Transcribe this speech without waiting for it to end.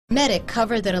Hermetic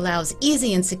cover that allows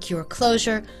easy and secure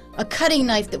closure, a cutting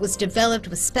knife that was developed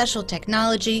with special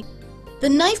technology. The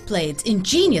knife blades in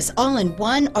Genius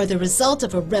All-in-One are the result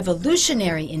of a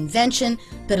revolutionary invention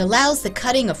that allows the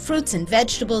cutting of fruits and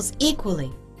vegetables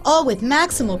equally, all with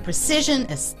maximal precision,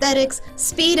 aesthetics,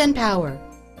 speed, and power.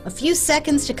 A few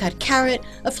seconds to cut carrot,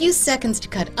 a few seconds to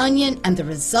cut onion, and the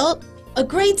result? A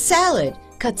great salad,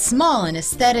 cut small and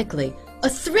aesthetically, a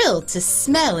thrill to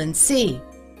smell and see.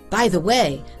 By the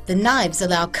way, the knives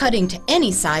allow cutting to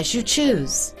any size you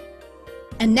choose.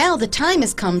 And now the time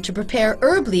has come to prepare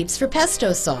herb leaves for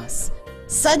pesto sauce.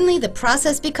 Suddenly the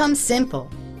process becomes simple.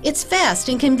 It's fast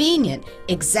and convenient,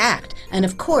 exact, and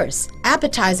of course,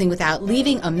 appetizing without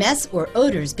leaving a mess or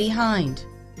odors behind.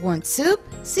 Want soup?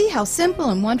 See how simple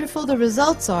and wonderful the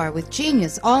results are with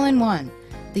Genius All-in-One.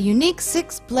 The unique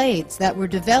 6 blades that were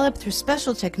developed through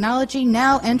special technology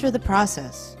now enter the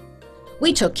process.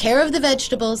 We took care of the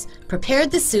vegetables, prepared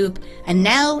the soup, and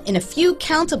now, in a few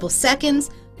countable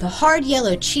seconds, the hard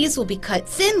yellow cheese will be cut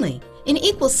thinly, in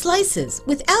equal slices,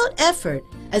 without effort,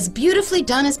 as beautifully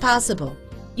done as possible.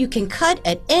 You can cut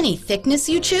at any thickness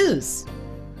you choose.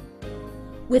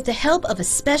 With the help of a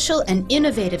special and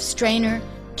innovative strainer,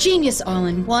 Genius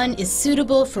All-in-One is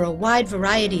suitable for a wide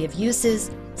variety of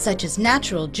uses, such as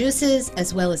natural juices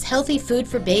as well as healthy food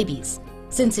for babies,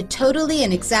 since it totally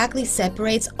and exactly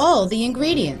separates all the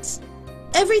ingredients.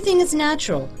 Everything is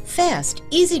natural, fast,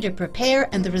 easy to prepare,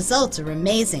 and the results are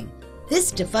amazing. This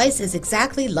device is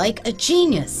exactly like a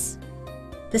genius.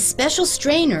 The special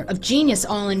strainer of Genius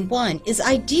All-in-One is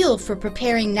ideal for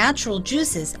preparing natural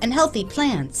juices and healthy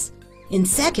plants. In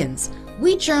seconds,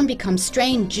 wheat germ becomes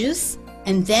strained juice,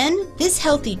 and then this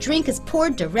healthy drink is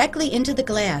poured directly into the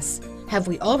glass. Have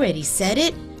we already said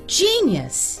it?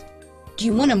 Genius! Do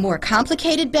you want a more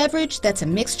complicated beverage that's a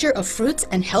mixture of fruits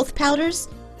and health powders?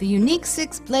 The unique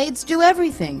 6 blades do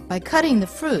everything by cutting the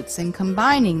fruits and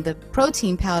combining the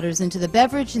protein powders into the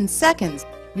beverage in seconds,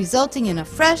 resulting in a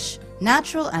fresh,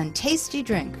 natural, and tasty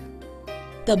drink.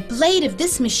 The blade of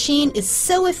this machine is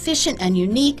so efficient and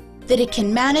unique that it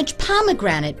can manage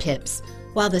pomegranate pips,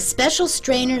 while the special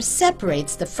strainer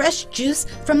separates the fresh juice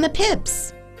from the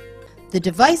pips. The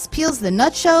device peels the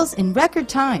nutshells in record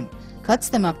time, cuts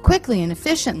them up quickly and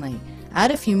efficiently.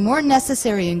 Add a few more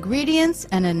necessary ingredients,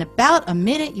 and in about a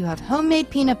minute you have homemade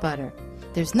peanut butter.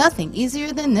 There's nothing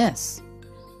easier than this.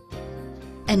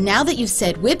 And now that you've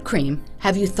said whipped cream,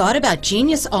 have you thought about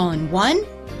Genius All-in-One,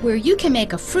 where you can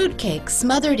make a fruit cake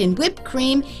smothered in whipped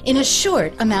cream in a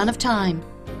short amount of time?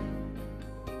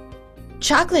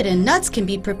 Chocolate and nuts can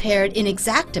be prepared in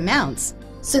exact amounts,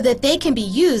 so that they can be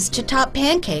used to top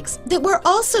pancakes that were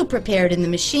also prepared in the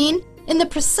machine in the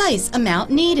precise amount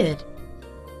needed.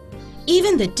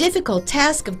 Even the difficult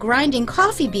task of grinding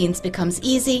coffee beans becomes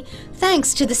easy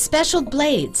thanks to the special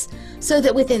blades, so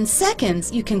that within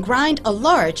seconds you can grind a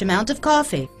large amount of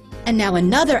coffee. And now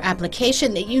another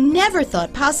application that you never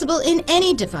thought possible in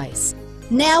any device,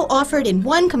 now offered in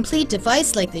one complete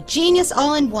device like the Genius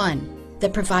All-in-One,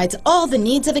 that provides all the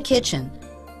needs of a kitchen.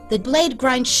 The blade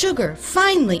grinds sugar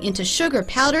finely into sugar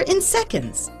powder in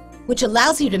seconds, which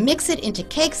allows you to mix it into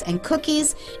cakes and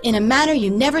cookies in a manner you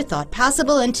never thought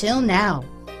possible until now.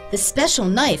 The special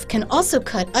knife can also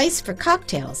cut ice for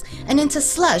cocktails and into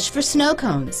slush for snow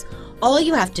cones. All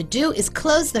you have to do is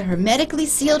close the hermetically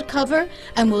sealed cover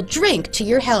and will drink to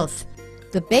your health.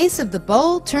 The base of the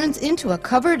bowl turns into a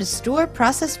cover to store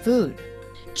processed food.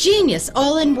 Genius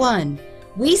All-in-One.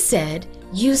 We said,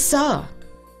 you saw.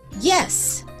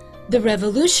 Yes, the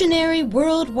revolutionary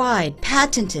worldwide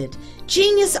patented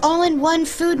Genius All-in-One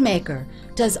food maker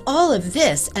does all of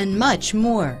this and much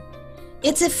more.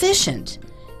 It's efficient,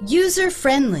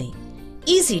 user-friendly,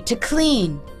 easy to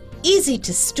clean, easy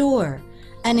to store,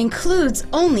 and includes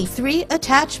only 3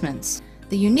 attachments.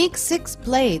 The unique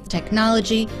 6-blade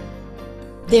technology.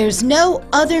 There's no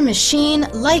other machine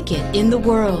like it in the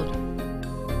world.